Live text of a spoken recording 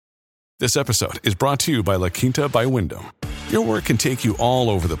This episode is brought to you by La Quinta by Wyndham. Your work can take you all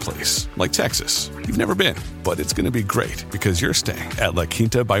over the place, like Texas. You've never been, but it's going to be great because you're staying at La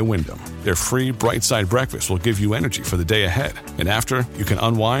Quinta by Wyndham. Their free Bright Side breakfast will give you energy for the day ahead. And after, you can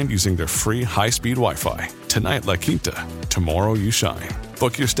unwind using their free high-speed Wi-Fi. Tonight, La Quinta. Tomorrow, you shine.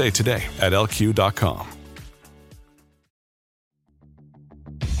 Book your stay today at LQ.com.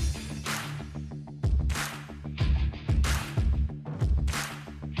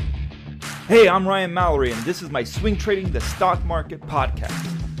 Hey, I'm Ryan Mallory, and this is my Swing Trading the Stock Market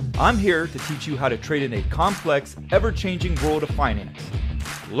podcast. I'm here to teach you how to trade in a complex, ever-changing world of finance.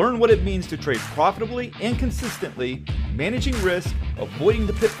 Learn what it means to trade profitably and consistently, managing risk, avoiding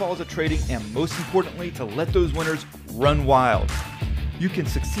the pitfalls of trading, and most importantly, to let those winners run wild. You can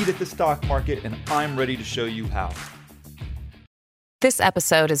succeed at the stock market, and I'm ready to show you how. This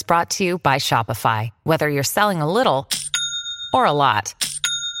episode is brought to you by Shopify. Whether you're selling a little or a lot,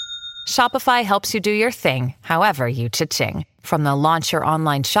 Shopify helps you do your thing, however you cha-ching. From the launch your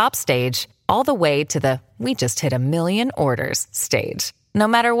online shop stage, all the way to the we just hit 1 million orders stage. No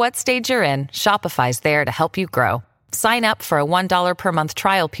matter what stage you're in, Shopify's there to help you grow. Sign up for a $1 per month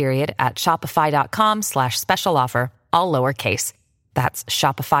trial period at shopify.com/special offer, all lowercase. That's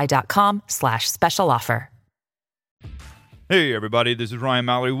shopify.com/special offer. Hey everybody, this is Ryan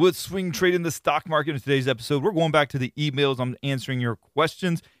Mallory with Swing Trading the Stock Market. In today's episode, we're going back to the emails. I'm answering your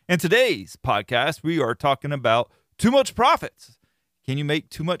questions. In today's podcast, we are talking about too much profits. Can you make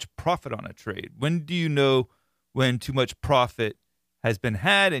too much profit on a trade? When do you know when too much profit has been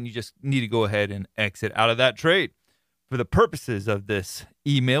had and you just need to go ahead and exit out of that trade? For the purposes of this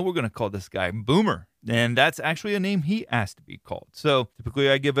email, we're going to call this guy Boomer. And that's actually a name he asked to be called. So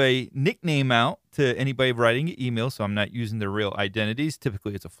typically I give a nickname out to anybody writing an email, so I'm not using their real identities.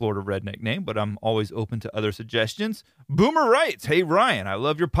 Typically it's a Florida redneck name, but I'm always open to other suggestions. Boomer writes, "Hey Ryan, I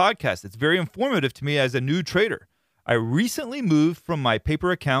love your podcast. It's very informative to me as a new trader. I recently moved from my paper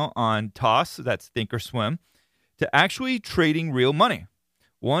account on TOS, that's Thinkorswim, to actually trading real money.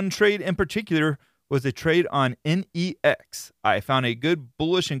 One trade in particular was a trade on NEX. I found a good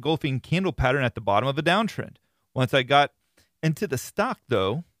bullish engulfing candle pattern at the bottom of a downtrend. Once I got into the stock,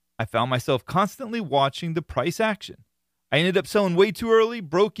 though, I found myself constantly watching the price action. I ended up selling way too early,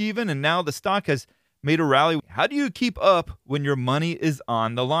 broke even, and now the stock has made a rally. How do you keep up when your money is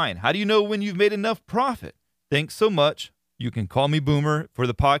on the line? How do you know when you've made enough profit? Thanks so much. You can call me Boomer for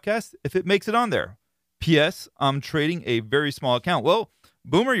the podcast if it makes it on there. P.S. I'm trading a very small account." Well,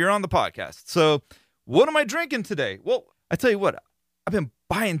 Boomer, you're on the podcast. So what am I drinking today? Well, I tell you what, I've been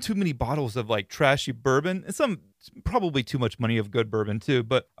buying too many bottles of like trashy bourbon and some probably too much money of good bourbon too.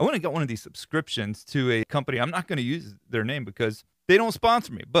 But I went and got one of these subscriptions to a company. I'm not going to use their name because they don't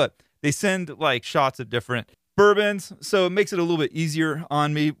sponsor me, but they send like shots of different bourbons. So it makes it a little bit easier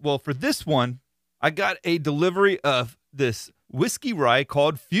on me. Well, for this one, I got a delivery of this whiskey rye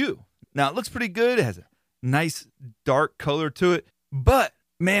called Few. Now it looks pretty good. It has a nice dark color to it, but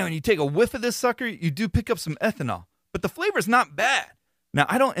man, when you take a whiff of this sucker, you do pick up some ethanol, but the flavor is not bad. Now,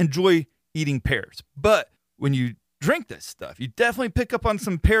 I don't enjoy eating pears, but when you drink this stuff, you definitely pick up on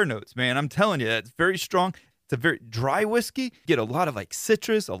some pear notes, man. I'm telling you, it's very strong. It's a very dry whiskey. You get a lot of like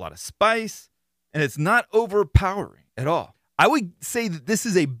citrus, a lot of spice, and it's not overpowering at all. I would say that this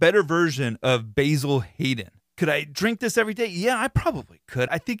is a better version of Basil Hayden. Could I drink this every day? Yeah, I probably could.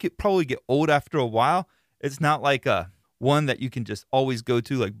 I think it probably get old after a while. It's not like one that you can just always go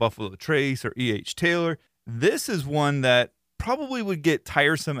to like Buffalo Trace or E.H. Taylor. This is one that probably would get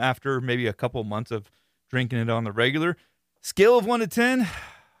tiresome after maybe a couple months of drinking it on the regular. Scale of 1 to 10,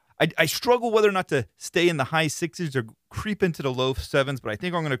 I struggle whether or not to stay in the high 6s or creep into the low 7s, but I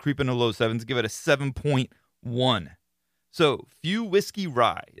think I'm going to creep into low 7s, give it a 7.1. So Few Whiskey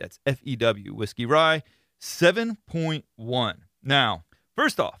Rye, that's F-E-W, Whiskey Rye, 7.1. Now,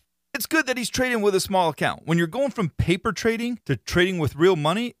 first off, it's good that he's trading with a small account. When you're going from paper trading to trading with real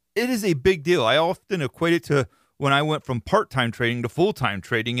money, it is a big deal. I often equate it to when I went from part-time trading to full-time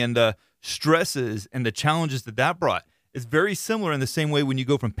trading and the stresses and the challenges that brought. It's very similar in the same way when you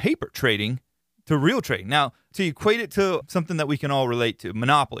go from paper trading to real trading. Now, to equate it to something that we can all relate to,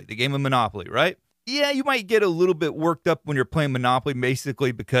 Monopoly, the game of Monopoly, right? Yeah, you might get a little bit worked up when you're playing Monopoly,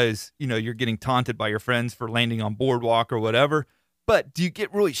 basically because, you're getting taunted by your friends for landing on Boardwalk or whatever. But do you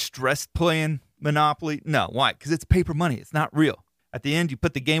get really stressed playing Monopoly? No. Why? Because it's paper money. It's not real. At the end, you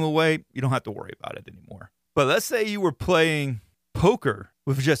put the game away. You don't have to worry about it anymore. But let's say you were playing poker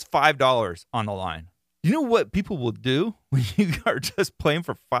with just $5 on the line. You know what people will do when you are just playing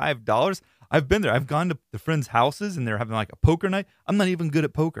for $5? I've been there. I've gone to the friends' houses and they're having like a poker night. I'm not even good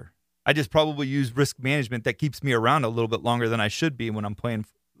at poker. I just probably use risk management that keeps me around a little bit longer than I should be when I'm playing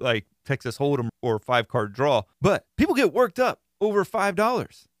like Texas Hold'em or 5-card draw. But people get worked up over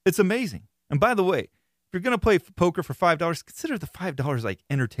 $5. It's amazing. And by the way, if you're going to play poker for $5, consider the $5 like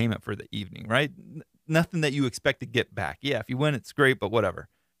entertainment for the evening, right? Nothing that you expect to get back. Yeah, if you win, it's great, but whatever.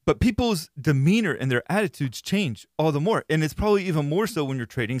 But people's demeanor and their attitudes change all the more. And it's probably even more so when you're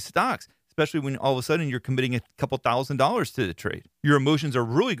trading stocks, especially when all of a sudden you're committing a couple $1,000s to the trade. Your emotions are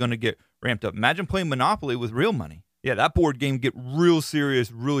really going to get ramped up. Imagine playing Monopoly with real money. Yeah, that board game get real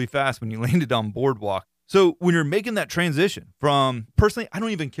serious really fast when you landed on Boardwalk. So when you're making that transition from, personally, I don't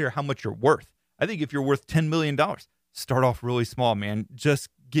even care how much you're worth. I think if you're worth $10 million, start off really small, man. Just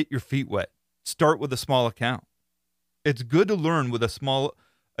get your feet wet. Start with a small account. It's good to learn with a small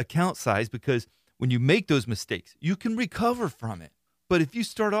account size because when you make those mistakes, you can recover from it. But if you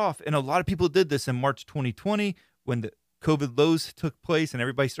start off, and a lot of people did this in March 2020 when the COVID lows took place and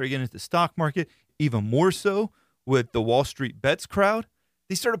everybody started getting into the stock market, even more so with the Wall Street Bets crowd,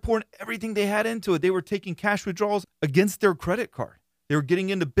 they started pouring everything they had into it. They were taking cash withdrawals against their credit card. They were getting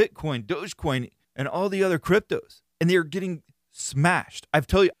into Bitcoin, Dogecoin, and all the other cryptos, and they were getting smashed.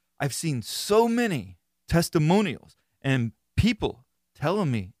 I've seen so many testimonials and people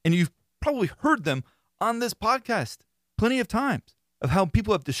telling me, and you've probably heard them on this podcast plenty of times, of how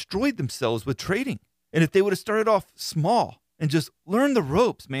people have destroyed themselves with trading. And if they would have started off small and just learned the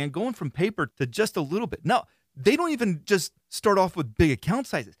ropes, man, going from paper to just a little bit. No, they don't even just start off with big account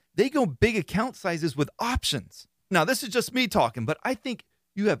sizes. They go big account sizes with options. Now, this is just me talking, but I think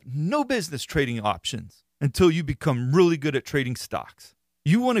you have no business trading options until you become really good at trading stocks.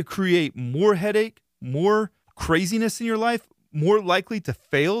 You want to create more headache, more craziness in your life, more likely to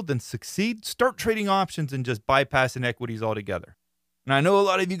fail than succeed? Start trading options and just bypassing equities altogether. And I know a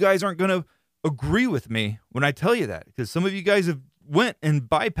lot of you guys aren't going to agree with me when I tell you that, because some of you guys have went and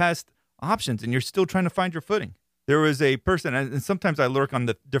bypassed options and you're still trying to find your footing. There was a person, and sometimes I lurk on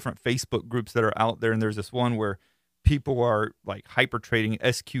the different Facebook groups that are out there, and there's this one where people are like hyper trading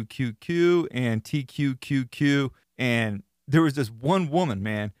SQQQ and TQQQ. And there was this one woman,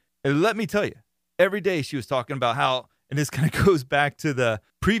 man, and let me tell you, every day she was talking about how, and this kind of goes back to the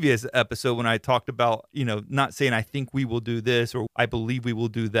previous episode when I talked about, not saying I think we will do this or I believe we will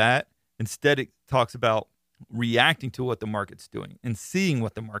do that. Instead, it talks about reacting to what the market's doing and seeing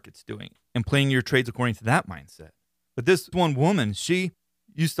what the market's doing and playing your trades according to that mindset. But this one woman, she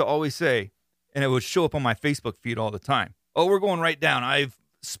used to always say, and it would show up on my Facebook feed all the time, oh, we're going right down. I've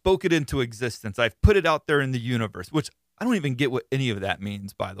spoke it into existence. I've put it out there in the universe, which I don't even get what any of that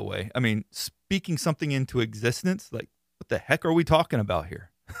means, by the way. I mean, speaking something into existence, like, what the heck are we talking about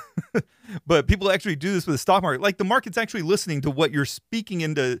here? But people actually do this with the stock market. Like, the market's actually listening to what you're speaking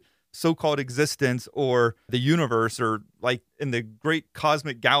into so-called existence or the universe, or like in the great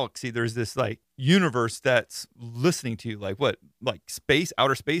cosmic galaxy, there's this like universe that's listening to you. Like what? Like space,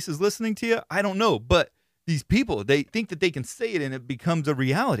 outer space is listening to you? I don't know. But these people, they think that they can say it and it becomes a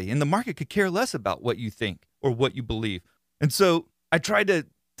reality. And the market could care less about what you think or what you believe. And so I tried to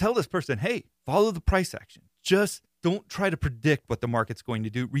tell this person, hey, follow the price action. Just don't try to predict what the market's going to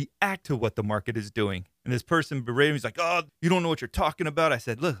do. React to what the market is doing. And this person berated me. He's like, oh, you don't know what you're talking about. I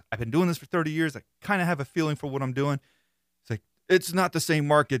said, look, I've been doing this for 30 years. I kind of have a feeling for what I'm doing. It's like, it's not the same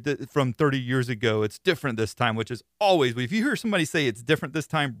market from 30 years ago. It's different this time, which is always, if you hear somebody say it's different this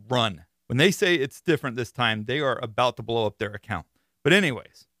time, run. When they say it's different this time, they are about to blow up their account. But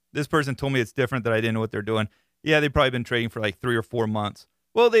anyways, this person told me it's different, that I didn't know what they're doing. Yeah, they've probably been trading for like 3 or 4 months.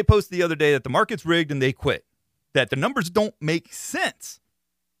 Well, they posted the other day that the market's rigged and they quit. That the numbers don't make sense.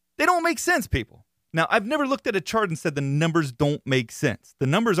 They don't make sense, people. Now, I've never looked at a chart and said the numbers don't make sense. The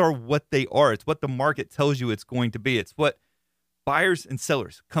numbers are what they are. It's what the market tells you it's going to be. It's what buyers and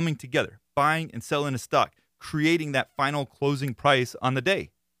sellers coming together, buying and selling a stock, creating that final closing price on the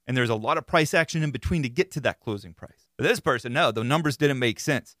day. And there's a lot of price action in between to get to that closing price. But this person, no, the numbers didn't make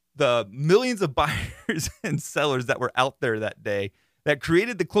sense. The millions of buyers and sellers that were out there that day that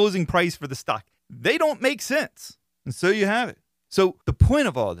created the closing price for the stock, they don't make sense. And so you have it. So the point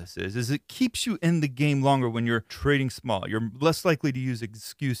of all this is it keeps you in the game longer when you're trading small. You're less likely to use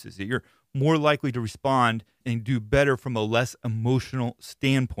excuses. You're more likely to respond and do better from a less emotional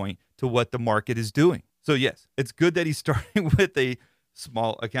standpoint to what the market is doing. So yes, it's good that he's starting with a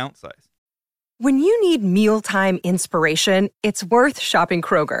small account size. When you need mealtime inspiration, it's worth shopping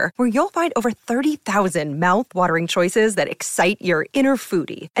Kroger, where you'll find over 30,000 mouth-watering choices that excite your inner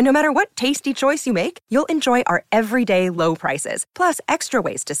foodie. And no matter what tasty choice you make, you'll enjoy our everyday low prices, plus extra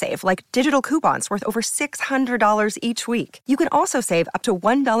ways to save, like digital coupons worth over $600 each week. You can also save up to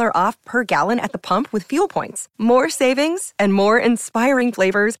 $1 off per gallon at the pump with fuel points. More savings and more inspiring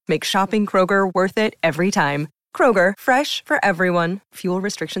flavors make shopping Kroger worth it every time. Kroger, fresh for everyone. Fuel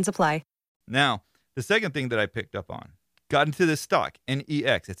restrictions apply. Now, the second thing that I picked up on, got into this stock,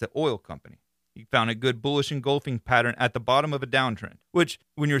 NEX. It's an oil company. He found a good bullish engulfing pattern at the bottom of a downtrend, which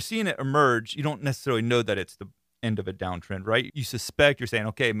when you're seeing it emerge, you don't necessarily know that it's the end of a downtrend, right? You suspect, you're saying,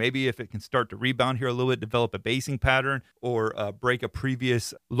 okay, maybe if it can start to rebound here a little bit, develop a basing pattern or break a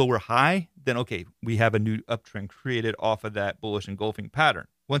previous lower high, then okay, we have a new uptrend created off of that bullish engulfing pattern.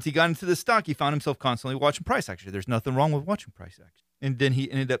 Once he got into the stock, he found himself constantly watching price action. There's nothing wrong with watching price action. And then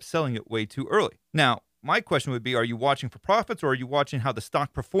he ended up selling it way too early. Now, my question would be, are you watching for profits or are you watching how the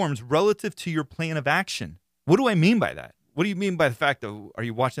stock performs relative to your plan of action? What do I mean by that? What do you mean by the fact of, are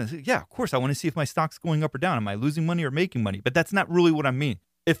you watching this? Yeah, of course, I want to see if my stock's going up or down. Am I losing money or making money? But that's not really what I mean.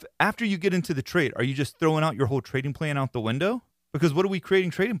 If after you get into the trade, are you just throwing out your whole trading plan out the window? Because what are we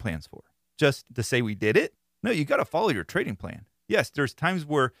creating trading plans for? Just to say we did it? No, you got to follow your trading plan. Yes, there's times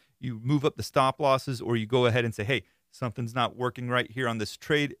where you move up the stop losses or you go ahead and say, hey, something's not working right here on this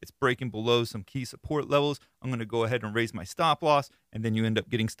trade. It's breaking below some key support levels. I'm going to go ahead and raise my stop loss. And then you end up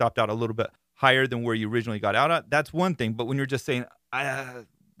getting stopped out a little bit higher than where you originally got out at. That's one thing. But when you're just saying,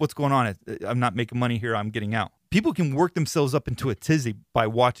 what's going on? I'm not making money here. I'm getting out. People can work themselves up into a tizzy by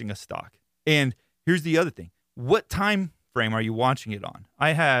watching a stock. And here's the other thing. What time frame are you watching it on?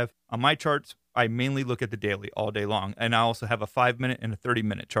 I have on my charts, I mainly look at the daily all day long. And I also have a 5-minute and a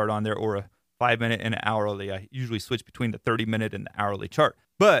 30-minute chart on there, or a 5-minute and an hourly. I usually switch between the 30-minute and the hourly chart.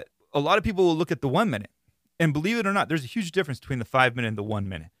 But a lot of people will look at the 1 minute. And believe it or not, there's a huge difference between the 5-minute and the 1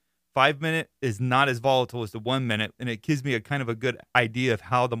 minute. 5-minute is not as volatile as the 1 minute, and it gives me a kind of a good idea of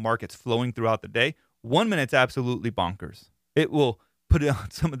how the market's flowing throughout the day. 1 minute's absolutely bonkers. It will put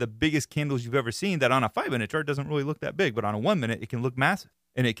on some of the biggest candles you've ever seen that on a 5-minute chart doesn't really look that big, but on a 1 minute, it can look massive,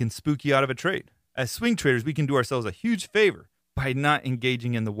 and it can spook you out of a trade. As swing traders, we can do ourselves a huge favor by not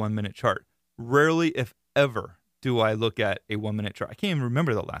engaging in the 1 minute chart. Rarely, if ever, do I look at a 1 minute chart. I can't even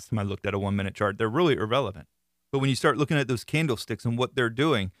remember the last time I looked at a 1 minute chart. They're really irrelevant. But when you start looking at those candlesticks and what they're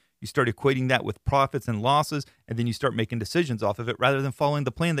doing, you start equating that with profits and losses, and then you start making decisions off of it rather than following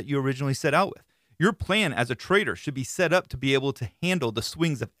the plan that you originally set out with. Your plan as a trader should be set up to be able to handle the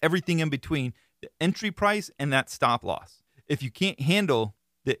swings of everything in between the entry price and that stop loss. If you can't handle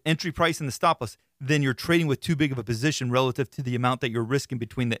the entry price and the stop loss, then you're trading with too big of a position relative to the amount that you're risking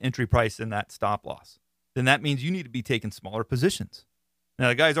between the entry price and that stop loss. Then that means you need to be taking smaller positions. Now,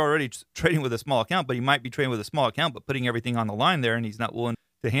 the guy's already trading with a small account, but he might be trading with a small account, but putting everything on the line there, and he's not willing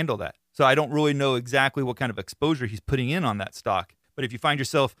to handle that. So I don't really know exactly what kind of exposure he's putting in on that stock. But if you find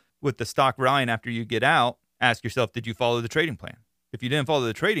yourself with the stock rallying after you get out, ask yourself, did you follow the trading plan? If you didn't follow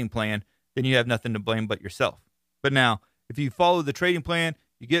the trading plan, then you have nothing to blame but yourself. But now, if you follow the trading plan,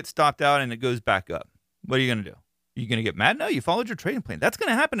 you get stopped out and it goes back up. What are you going to do? Are you going to get mad? No, you followed your trading plan. That's going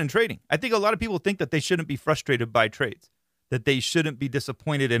to happen in trading. I think a lot of people think that they shouldn't be frustrated by trades, that they shouldn't be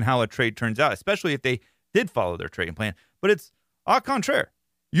disappointed in how a trade turns out, especially if they did follow their trading plan. But it's au contraire.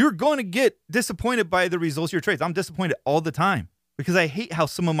 You're going to get disappointed by the results of your trades. I'm disappointed all the time because I hate how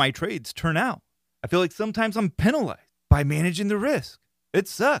some of my trades turn out. I feel like sometimes I'm penalized by managing the risk. It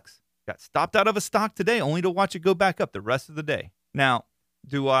sucks. Got stopped out of a stock today only to watch it go back up the rest of the day. Now,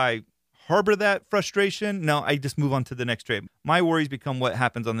 do I harbor that frustration? No, I just move on to the next trade. My worries become what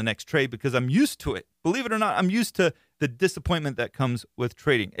happens on the next trade because I'm used to it. Believe it or not, I'm used to the disappointment that comes with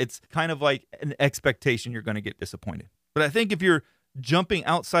trading. It's kind of like an expectation you're going to get disappointed. But I think if you're jumping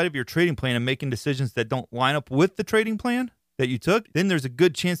outside of your trading plan and making decisions that don't line up with the trading plan that you took, then there's a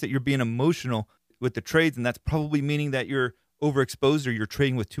good chance that you're being emotional with the trades, and that's probably meaning that you're overexposed or you're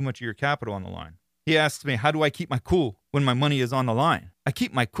trading with too much of your capital on the line. He asks me, how do I keep my cool when my money is on the line? I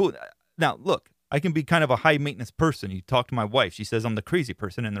keep my cool. Now, look, I can be kind of a high-maintenance person. You talk to my wife. She says I'm the crazy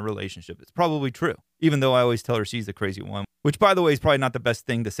person in the relationship. It's probably true, even though I always tell her she's the crazy one, which, by the way, is probably not the best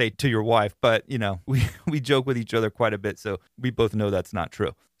thing to say to your wife. But, you know, we joke with each other quite a bit, so we both know that's not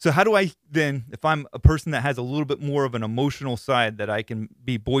true. So how do I then, if I'm a person that has a little bit more of an emotional side, that I can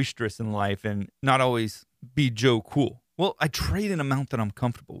be boisterous in life and not always be Joe Cool? Well, I trade an amount that I'm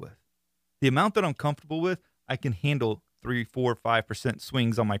comfortable with. The amount that I'm comfortable with, I can handle 3, 4, 5%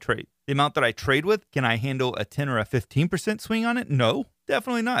 swings on my trade. The amount that I trade with, can I handle a 10 or a 15% swing on it? No,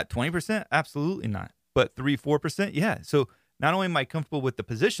 definitely not. 20%? Absolutely not. But 3, 4%? Yeah. So not only am I comfortable with the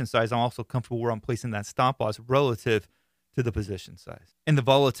position size, I'm also comfortable where I'm placing that stop loss relative to the position size. And the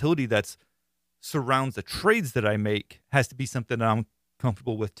volatility that surrounds the trades that I make has to be something that I'm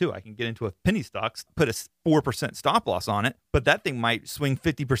comfortable with too. I can get into a penny stock, put a 4% stop loss on it, but that thing might swing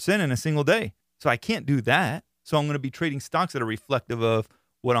 50% in a single day. So I can't do that. So I'm going to be trading stocks that are reflective of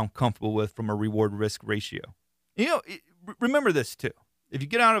what I'm comfortable with from a reward risk ratio. You know, remember this too. If you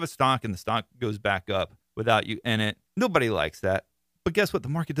get out of a stock and the stock goes back up, without you in it. Nobody likes that. But guess what? The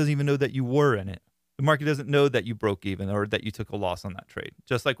market doesn't even know that you were in it. The market doesn't know that you broke even or that you took a loss on that trade.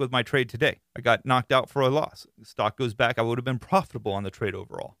 Just like with my trade today, I got knocked out for a loss. The stock goes back. I would have been profitable on the trade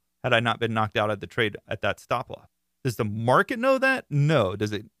overall had I not been knocked out at the trade at that stop loss. Does the market know that? No.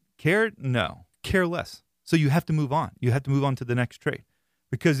 Does it care? No. Care less. So you have to move on. You have to move on to the next trade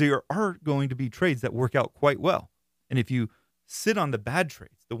because there are going to be trades that work out quite well. And if you sit on the bad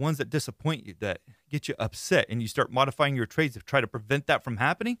trades, the ones that disappoint you, that get you upset, and you start modifying your trades to try to prevent that from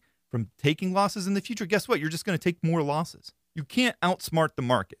happening, from taking losses in the future, guess what? You're just going to take more losses. You can't outsmart the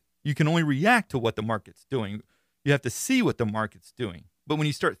market. You can only react to what the market's doing. You have to see what the market's doing. But when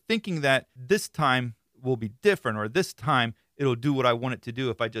you start thinking that this time will be different or this time it'll do what I want it to do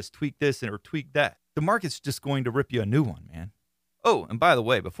if I just tweak this or tweak that, the market's just going to rip you a new one, man. Oh, and by the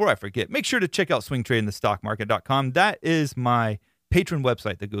way, before I forget, make sure to check out swingtradingthestockmarket.com. That is my patron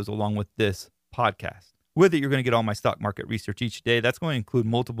website that goes along with this podcast. With it, you're going to get all my stock market research each day. That's going to include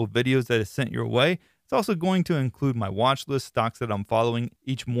multiple videos that is sent your way. It's also going to include my watch list, stocks that I'm following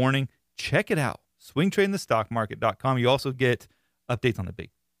each morning. Check it out, swingtradingthestockmarket.com. You also get updates on the big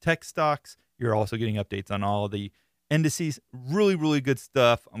tech stocks. You're also getting updates on all the indices. Really, really good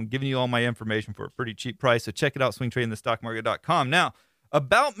stuff. I'm giving you all my information for a pretty cheap price. So check it out, swingtradingthestockmarket.com. Now,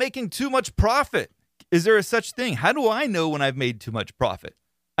 about making too much profit. Is there a such thing? How do I know when I've made too much profit?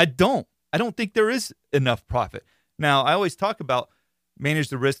 I don't think there is enough profit. Now, I always talk about manage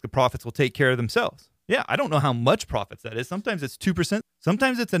the risk. The profits will take care of themselves. Yeah, I don't know how much profits that is. Sometimes it's 2%.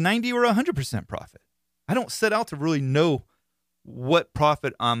 Sometimes it's a 90 or 100% profit. I don't set out to really know what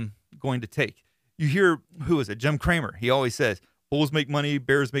profit I'm going to take. You hear, who is it? Jim Cramer. He always says, bulls make money,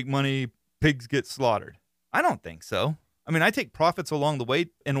 bears make money, pigs get slaughtered. I don't think so. I mean, I take profits along the way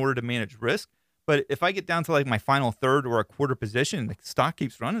in order to manage risk. But if I get down to like my final third or a quarter position and the stock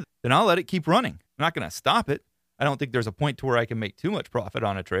keeps running, then I'll let it keep running. I'm not going to stop it. I don't think there's a point to where I can make too much profit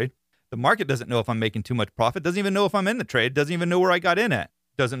on a trade. The market doesn't know if I'm making too much profit, doesn't even know if I'm in the trade, doesn't even know where I got in at,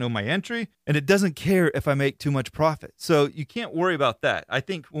 doesn't know my entry, and it doesn't care if I make too much profit. So you can't worry about that. I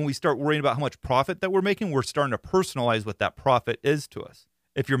think when we start worrying about how much profit that we're making, we're starting to personalize what that profit is to us.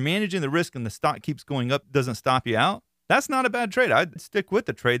 If you're managing the risk and the stock keeps going up, doesn't stop you out, that's not a bad trade. I'd stick with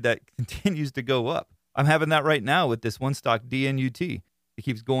the trade that continues to go up. I'm having that right now with this one stock, DNUT. It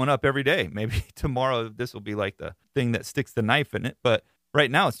keeps going up every day. Maybe tomorrow this will be like the thing that sticks the knife in it. But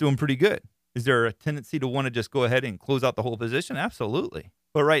right now it's doing pretty good. Is there a tendency to want to just go ahead and close out the whole position? Absolutely.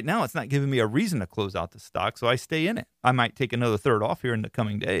 But right now it's not giving me a reason to close out the stock, so I stay in it. I might take another third off here in the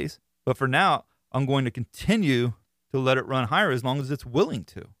coming days. But for now, I'm going to continue to let it run higher as long as it's willing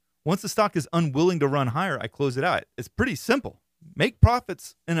to. Once the stock is unwilling to run higher, I close it out. It's pretty simple. Make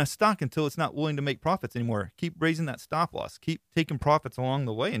profits in a stock until it's not willing to make profits anymore. Keep raising that stop loss. Keep taking profits along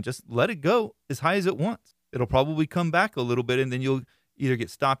the way and just let it go as high as it wants. It'll probably come back a little bit and then you'll either get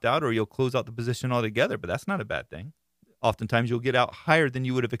stopped out or you'll close out the position altogether, but that's not a bad thing. Oftentimes you'll get out higher than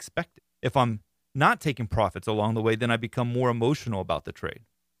you would have expected. If I'm not taking profits along the way, then I become more emotional about the trade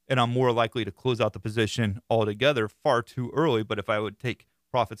and I'm more likely to close out the position altogether far too early. But if I would take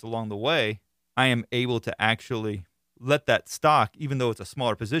profits along the way, I am able to actually let that stock, even though it's a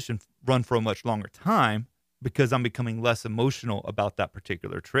smaller position, run for a much longer time because I'm becoming less emotional about that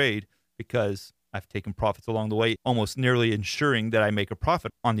particular trade because I've taken profits along the way, almost nearly ensuring that I make a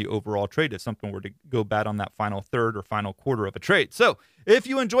profit on the overall trade if something were to go bad on that final third or final quarter of a trade. So if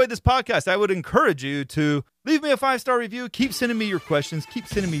you enjoyed this podcast, I would encourage you to leave me a 5-star review. Keep sending me your questions. Keep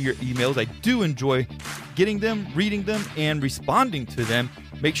sending me your emails. I do enjoy getting them, reading them, and responding to them.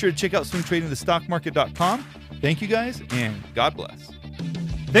 Make sure to check out swingtradingthestockmarket.com. Thank you guys, and God bless.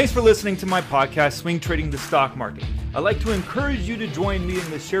 Thanks for listening to my podcast, Swing Trading the Stock Market. I'd like to encourage you to join me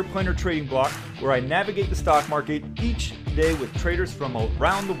in the Share Planner Trading Block, where I navigate the stock market each day with traders from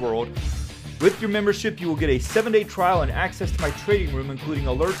around the world. With your membership, you will get a 7-day trial and access to my trading room, including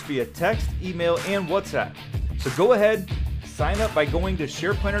alerts via text, email, and WhatsApp. So go ahead, sign up by going to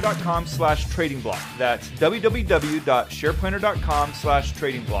shareplanner.com/trading-block. That's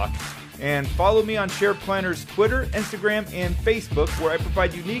www.shareplanner.com/trading-block. And follow me on Share Planner's Twitter, Instagram, and Facebook, where I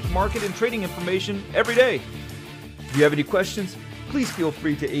provide unique market and trading information every day. If you have any questions, please feel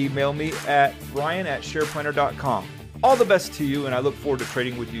free to email me at ryan@shareplanner.com. All the best to you, and I look forward to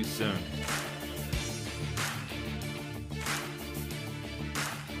trading with you soon.